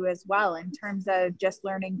changed for you as well in terms of just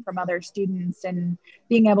learning from other students and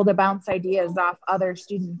being able to bounce ideas off other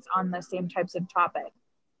students on the same types of topics?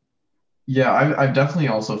 Yeah, I've definitely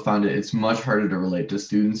also found it's much harder to relate to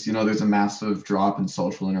students. There's a massive drop in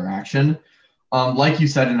social interaction. Like you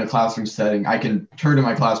said, in a classroom setting, I can turn to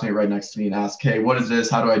my classmate right next to me and ask, hey, what is this?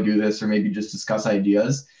 How do I do this? Or maybe just discuss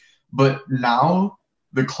ideas. But now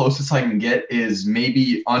the closest I can get is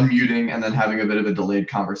maybe unmuting and then having a bit of a delayed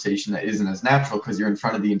conversation that isn't as natural because you're in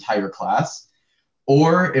front of the entire class.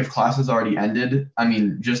 Or if class has already ended,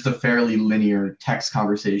 just a fairly linear text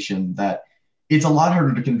conversation that it's a lot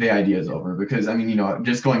harder to convey ideas over because,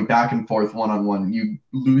 just going back and forth one-on-one, you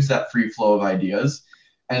lose that free flow of ideas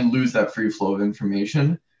and lose that free flow of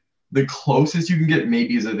information. The closest you can get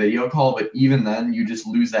maybe is a video call, but even then you just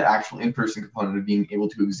lose that actual in-person component of being able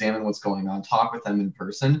to examine what's going on, talk with them in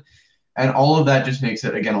person. And all of that just makes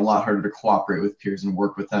it, again, a lot harder to cooperate with peers and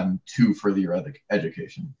work with them to further your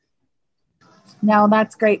education. No,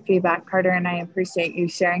 that's great feedback, Carter, and I appreciate you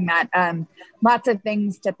sharing that. Lots of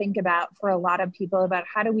things to think about for a lot of people about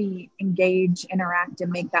how do we engage, interact, and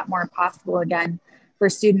make that more possible again for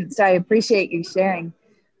students. So I appreciate you sharing.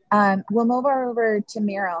 We'll move over to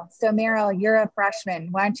Meryl. So Meryl, you're a freshman.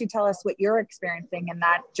 Why don't you tell us what you're experiencing in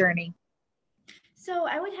that journey? So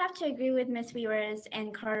I would have to agree with Miss Weavers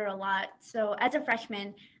and Carter a lot. So as a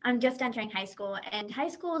freshman, I'm just entering high school, and high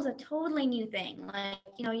school is a totally new thing. Like,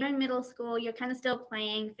 you're in middle school, you're kind of still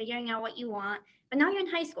playing, figuring out what you want, but now you're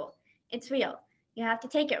in high school. It's real. You have to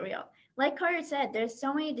take it real. Like Carter said, there's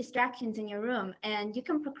so many distractions in your room, and you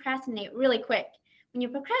can procrastinate really quick. When you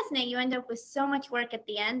procrastinate, you end up with so much work at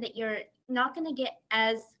the end that you're not going to get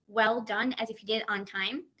as well done as if you did it on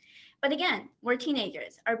time. But again, we're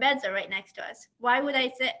teenagers. Our beds are right next to us. Why would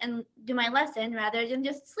I sit and do my lesson rather than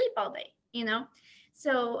just sleep all day,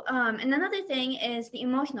 So, and another thing is the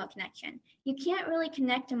emotional connection. You can't really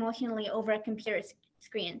connect emotionally over a computer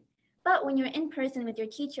screen. But when you're in person with your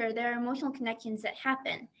teacher, there are emotional connections that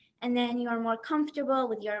happen. And then you are more comfortable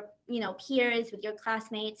with your, peers, with your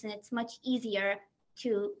classmates, and it's much easier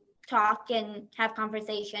to talk and have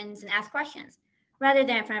conversations and ask questions rather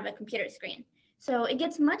than in front of a computer screen. So it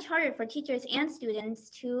gets much harder for teachers and students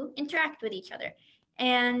to interact with each other.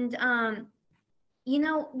 And,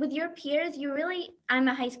 with your peers, I'm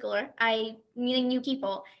a high schooler, meeting new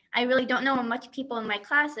people. I really don't know much people in my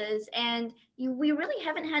classes. And we really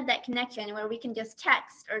haven't had that connection where we can just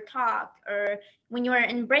text or talk, or when you're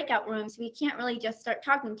in breakout rooms, we can't really just start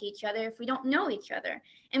talking to each other if we don't know each other.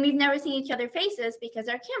 And we've never seen each other's faces because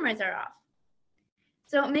our cameras are off.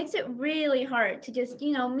 So it makes it really hard to just,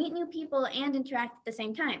 meet new people and interact at the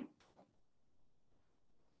same time.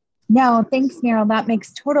 No, thanks, Meryl. That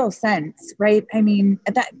makes total sense, right? I mean,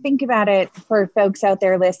 think about it for folks out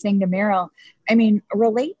there listening to Meryl. I mean,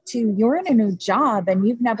 relate to you're in a new job and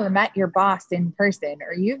you've never met your boss in person,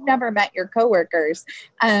 or you've never met your coworkers.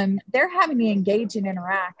 They're having to engage and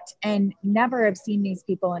interact and never have seen these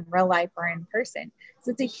people in real life or in person.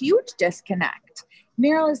 So it's a huge disconnect.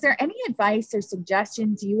 Meryl, is there any advice or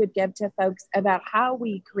suggestions you would give to folks about how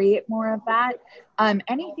we create more of that?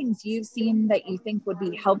 Any things you've seen that you think would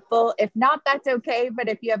be helpful? If not, that's okay. But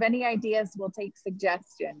if you have any ideas, we'll take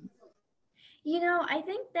suggestions. I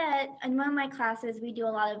think that in one of my classes, we do a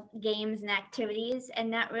lot of games and activities,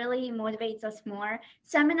 and that really motivates us more.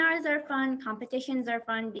 Seminars are fun, competitions are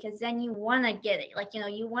fun, because then you want to get it.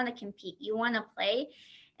 You want to compete, you want to play,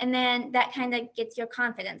 and then that kind of gets your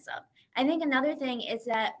confidence up. I think another thing is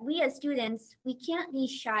that we as students, we can't be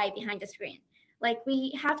shy behind the screen.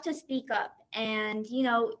 We have to speak up, and you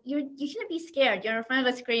shouldn't be scared. You're in front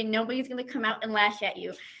of a screen, nobody's going to come out and lash at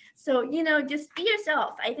you. So, just be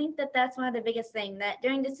yourself. I think that that's one of the biggest things, that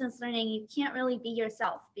during distance learning, you can't really be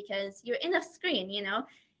yourself because you're in a screen,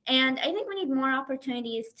 and I think we need more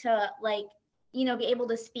opportunities to be able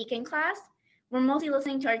to speak in class. We're mostly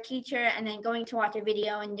listening to our teacher and then going to watch a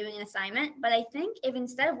video and doing an assignment. But I think if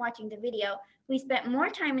instead of watching the video, we spent more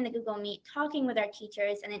time in the Google Meet talking with our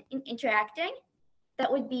teachers and interacting, that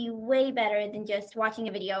would be way better than just watching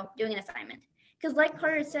a video, doing an assignment. Because like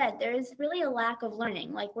Carter said, there is really a lack of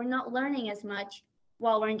learning. We're not learning as much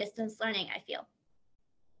while we're in distance learning, I feel.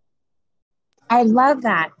 I love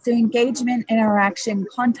that. So engagement, interaction,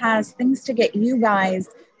 contests, things to get you guys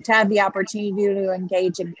to have the opportunity to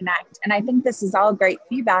engage and connect. And I think this is all great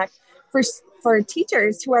feedback for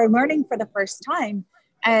teachers who are learning for the first time,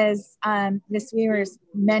 as Ms. Weavers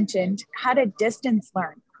mentioned, how to distance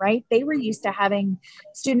learn, right? They were used to having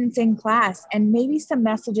students in class, and maybe some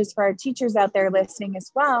messages for our teachers out there listening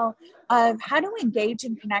as well of how to engage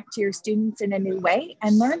and connect to your students in a new way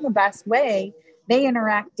and learn the best way they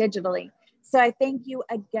interact digitally. So I thank you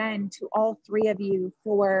again to all three of you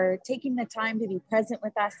for taking the time to be present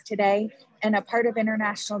with us today and a part of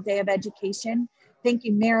International Day of Education. Thank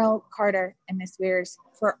you, Meryl, Carter, and Ms. Weavers,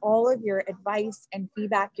 for all of your advice and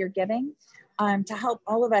feedback you're giving to help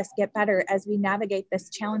all of us get better as we navigate this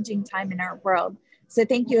challenging time in our world. So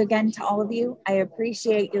thank you again to all of you. I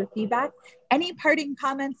appreciate your feedback. Any parting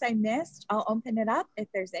comments I missed, I'll open it up if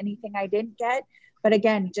there's anything I didn't get. But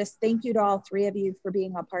again, just thank you to all three of you for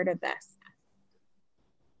being a part of this.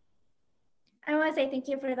 I want to say thank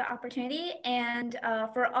you for the opportunity, and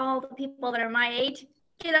for all the people that are my age,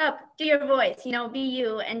 get up, do your voice, be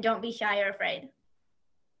you, and don't be shy or afraid.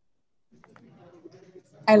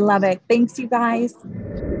 I love it. Thanks, you guys.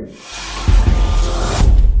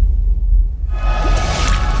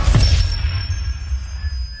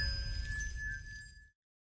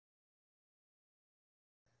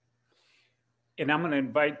 And I'm going to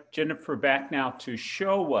invite Jennifer back now to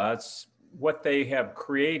show us what they have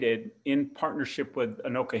created in partnership with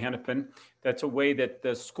Anoka Hennepin. That's a way that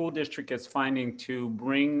the school district is finding to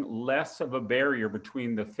bring less of a barrier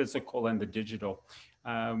between the physical and the digital.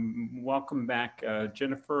 Welcome back,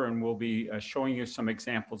 Jennifer, and we'll be showing you some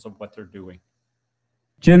examples of what they're doing.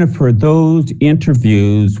 Jennifer, those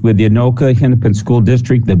interviews with the Anoka Hennepin School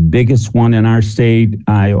District, the biggest one in our state,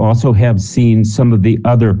 I also have seen some of the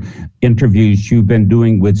other interviews you've been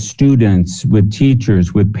doing with students, with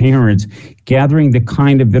teachers, with parents, gathering the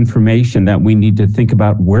kind of information that we need to think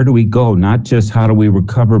about. Where do we go? Not just how do we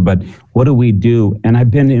recover, but what do we do? And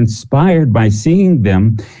I've been inspired by seeing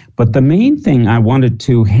them. But the main thing I wanted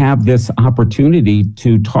to have this opportunity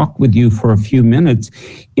to talk with you for a few minutes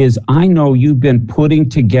is I know you've been putting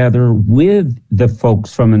together with the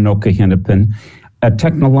folks from Anoka Hennepin a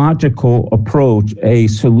technological approach, a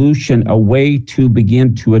solution, a way to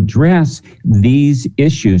begin to address these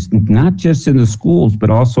issues, not just in the schools,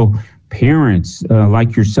 but also parents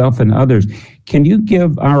like yourself and others. Can you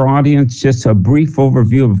give our audience just a brief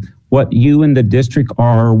overview of what you and the district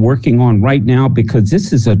are working on right now? Because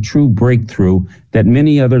this is a true breakthrough that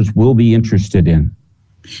many others will be interested in.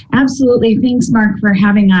 Absolutely. Thanks, Mark, for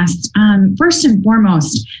having us. First and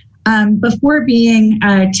foremost, before being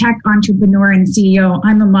a tech entrepreneur and CEO,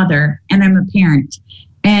 I'm a mother and I'm a parent.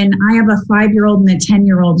 And I have a 5-year-old and a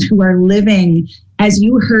 10-year-old who are living, as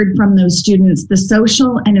you heard from those students, the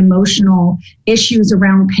social and emotional issues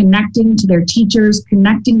around connecting to their teachers,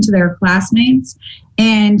 connecting to their classmates.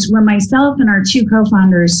 And when myself and our 2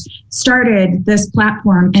 co-founders started this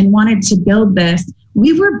platform and wanted to build this,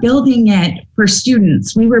 we were building it for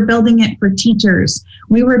students. We were building it for teachers.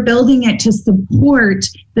 We were building it to support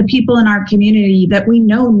the people in our community that we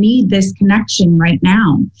know need this connection right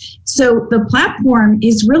now. So the platform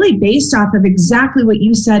is really based off of exactly what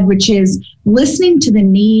you said, which is listening to the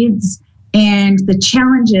needs and the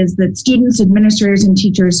challenges that students, administrators, and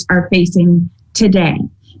teachers are facing today.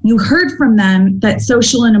 You heard from them that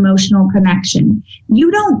social and emotional connection. You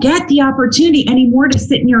don't get the opportunity anymore to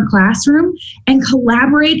sit in your classroom and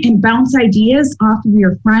collaborate and bounce ideas off of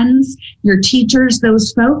your friends, your teachers,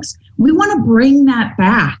 those folks. We want to bring that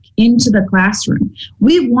back into the classroom.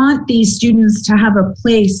 We want these students to have a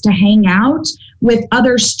place to hang out with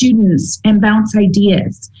other students and bounce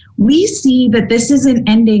ideas. We see that this isn't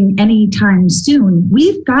ending anytime soon.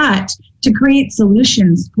 We've got to create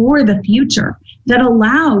solutions for the future that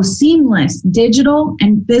allow seamless digital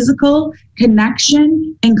and physical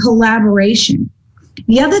connection and collaboration.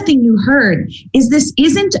 The other thing you heard is this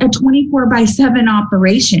isn't a 24/7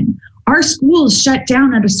 operation. Our schools shut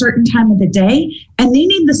down at a certain time of the day, and they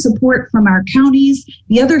need the support from our counties,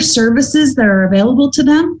 the other services that are available to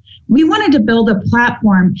them. We wanted to build a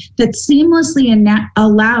platform that seamlessly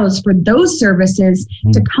allows for those services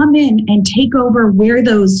to come in and take over where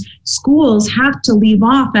those schools have to leave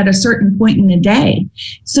off at a certain point in the day.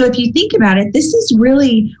 So if you think about it, this is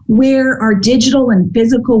really where our digital and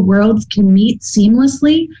physical worlds can meet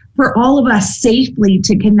seamlessly for all of us safely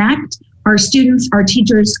to connect our students, our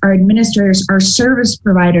teachers, our administrators, our service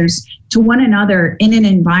providers to one another in an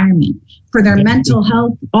environment for their mental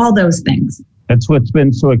health, all those things. That's what's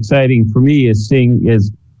been so exciting for me is seeing is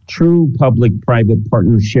true public-private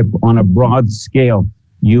partnership on a broad scale.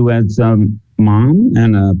 You as a mom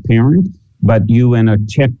and a parent, but you and a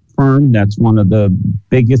tech firm that's one of the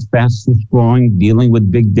biggest, fastest growing, dealing with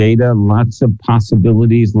big data, lots of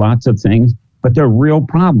possibilities, lots of things. But there are real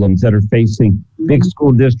problems that are facing big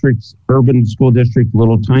school districts, urban school districts,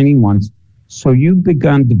 little tiny ones. So you've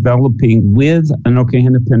begun developing with Anoka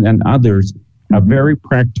Hennepin and others a very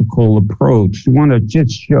practical approach. You want to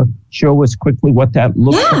just show us quickly what that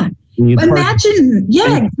looks like? Imagine,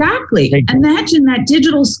 exactly. Imagine that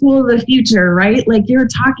digital school of the future, right? Like you're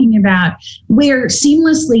talking about, where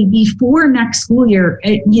seamlessly before next school year,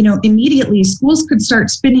 immediately schools could start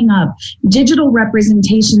spinning up digital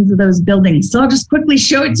representations of those buildings. So I'll just quickly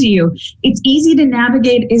show it to you. It's easy to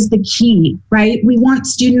navigate is the key, right? We want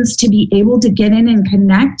students to be able to get in and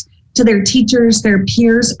connect to their teachers, their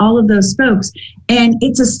peers, all of those folks. And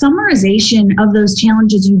it's a summarization of those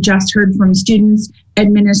challenges you just heard from students,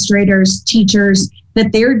 administrators, teachers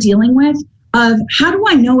that they're dealing with of how do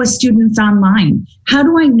I know a student's online? How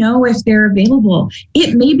do I know if they're available?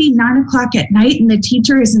 It may be 9 o'clock at night and the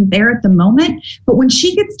teacher isn't there at the moment, but when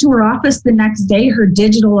she gets to her office the next day, her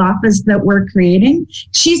digital office that we're creating,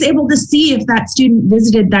 she's able to see if that student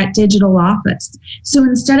visited that digital office. So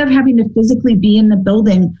instead of having to physically be in the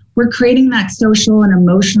building, we're creating that social and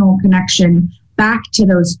emotional connection back to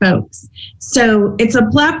those folks. So it's a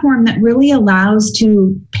platform that really allows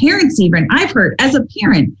to parents even. I've heard as a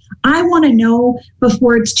parent, I want to know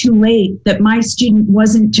before it's too late that my student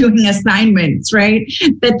wasn't doing assignments, right?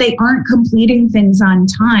 That they aren't completing things on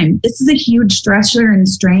time. This is a huge stressor and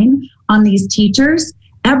strain on these teachers.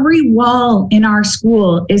 Every wall in our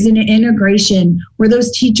school is an integration where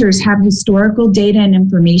those teachers have historical data and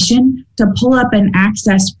information to pull up and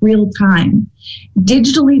access real time.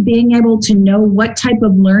 Digitally being able to know what type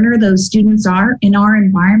of learner those students are in our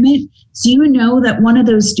environment, so you know that one of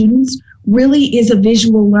those students really is a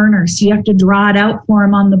visual learner. So you have to draw it out for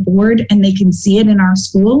them on the board and they can see it in our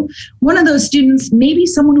school. One of those students may be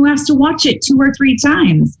someone who has to watch it 2 or 3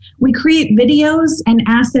 times. We create videos and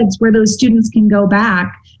assets where those students can go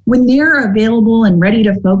back when they're available and ready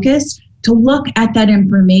to focus to look at that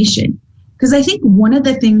information. Because I think one of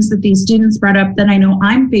the things that these students brought up that I know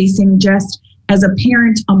I'm facing just as a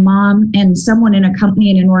parent, a mom, and someone in a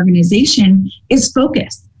company and an organization is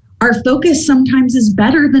focus. Our focus sometimes is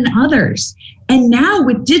better than others. And now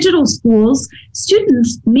with digital schools,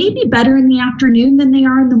 students may be better in the afternoon than they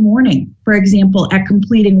are in the morning, for example, at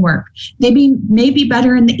completing work. They may be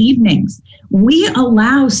better in the evenings. We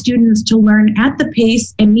allow students to learn at the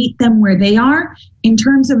pace and meet them where they are in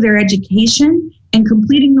terms of their education and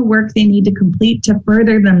completing the work they need to complete to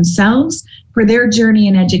further themselves for their journey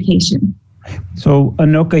in education. So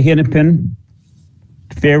Anoka Hennepin,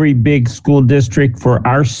 very big school district for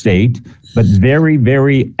our state, but very,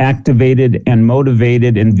 very activated and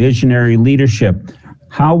motivated and visionary leadership.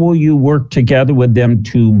 How will you work together with them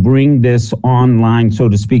to bring this online, so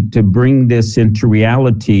to speak, to bring this into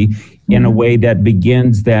reality in a way that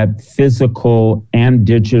begins that physical and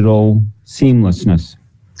digital seamlessness?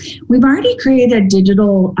 We've already created a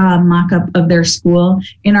digital mock-up of their school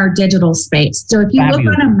in our digital space. So if you look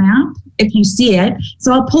on a map, if you see it,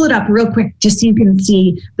 so I'll pull it up real quick just so you can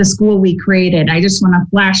see the school we created. I just want to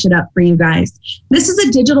flash it up for you guys. This is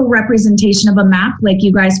a digital representation of a map like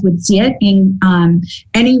you guys would see it in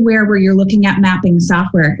anywhere where you're looking at mapping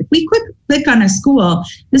software. If we click on a school,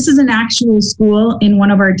 this is an actual school in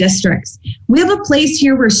one of our districts. We have a place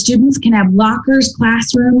here where students can have lockers,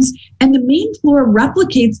 classrooms, and the main floor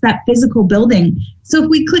replicates that physical building. So if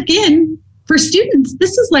we click in, for students,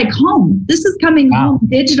 this is like home. This is coming home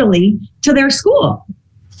digitally to their school.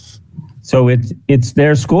 So it's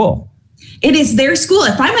their school. It is their school.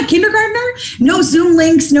 If I'm a kindergartner, no Zoom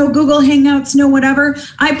links, no Google Hangouts, no whatever.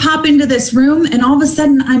 I pop into this room and all of a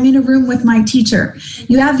sudden I'm in a room with my teacher.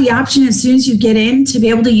 You have the option as soon as you get in to be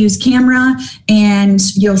able to use camera, and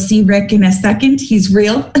you'll see Rick in a second. He's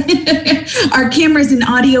real. Our cameras and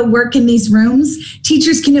audio work in these rooms.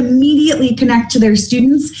 Teachers can immediately connect to their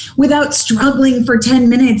students without struggling for 10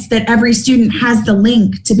 minutes that every student has the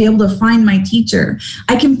link to be able to find my teacher.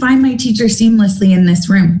 I can find my teacher seamlessly in this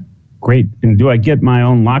room. Great. And do I get my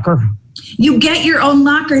own locker? You get your own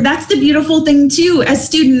locker. That's the beautiful thing too. As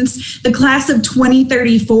students, the class of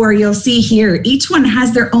 2034, you'll see here, each one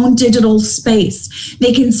has their own digital space.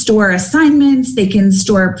 They can store assignments, they can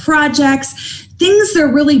store projects, things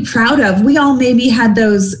they're really proud of. We all maybe had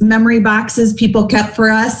those memory boxes people kept for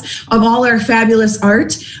us of all our fabulous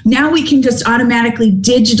art. Now we can just automatically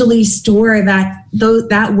digitally store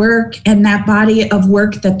that work and that body of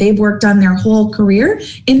work that they've worked on their whole career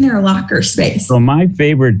in their locker space. So my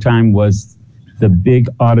favorite time was the big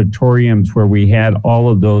auditoriums where we had all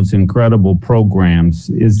of those incredible programs.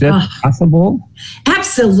 Is that possible?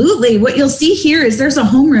 Absolutely. What you'll see here is there's a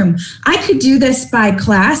homeroom. I could do this by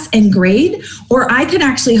class and grade, or I could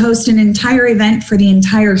actually host an entire event for the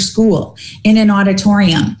entire school in an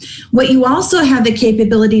auditorium. What you also have the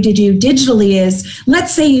capability to do digitally is,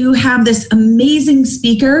 let's say you have this amazing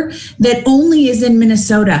speaker that only is in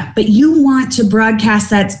Minnesota, but you want to broadcast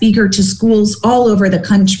that speaker to schools all over the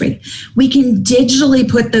country. We can digitally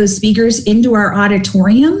put those speakers into our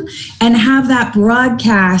auditorium and have that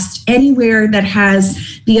broadcast anywhere that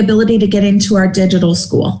has the ability to get into our digital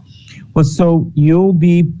school. Well, so you'll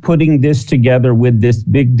be putting this together with this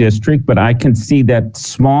big district, but I can see that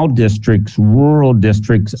small districts, rural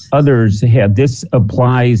districts, others have, this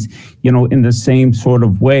applies, in the same sort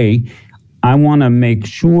of way. I want to make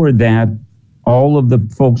sure that all of the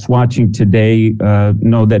folks watching today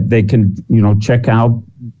know that they can, check out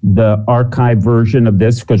the archive version of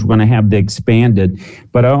this because we're going to have the expanded.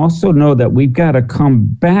 But I also know that we've got to come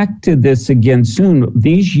back to this again soon.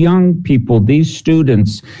 These young people, these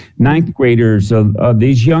students, ninth graders,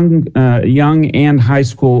 these young and high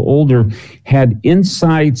school older, had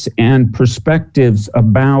insights and perspectives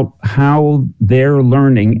about how their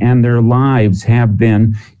learning and their lives have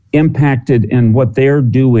been impacted in what they're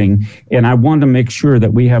doing. And I want to make sure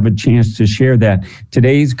that we have a chance to share that.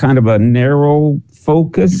 Today's kind of a narrow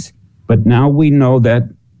focus, but now we know that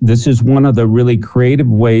this is one of the really creative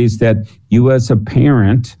ways that you as a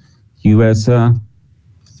parent, you as a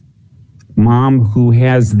mom who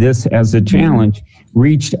has this as a challenge,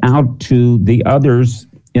 reached out to the others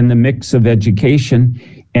in the mix of education,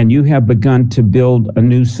 and you have begun to build a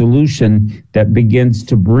new solution that begins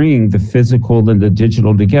to bring the physical and the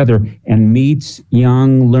digital together and meets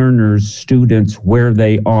young learners, students where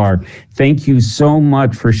they are. Thank you so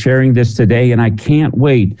much for sharing this today, and I can't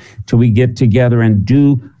wait till we get together and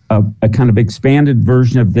do a kind of expanded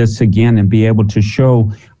version of this again and be able to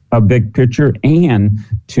show a big picture and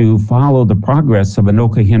to follow the progress of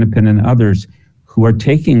Anoka Hennepin and others who are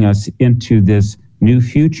taking us into this new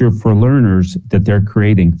future for learners that they're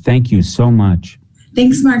creating. Thank you so much.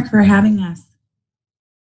 Thanks, Mark, for having us.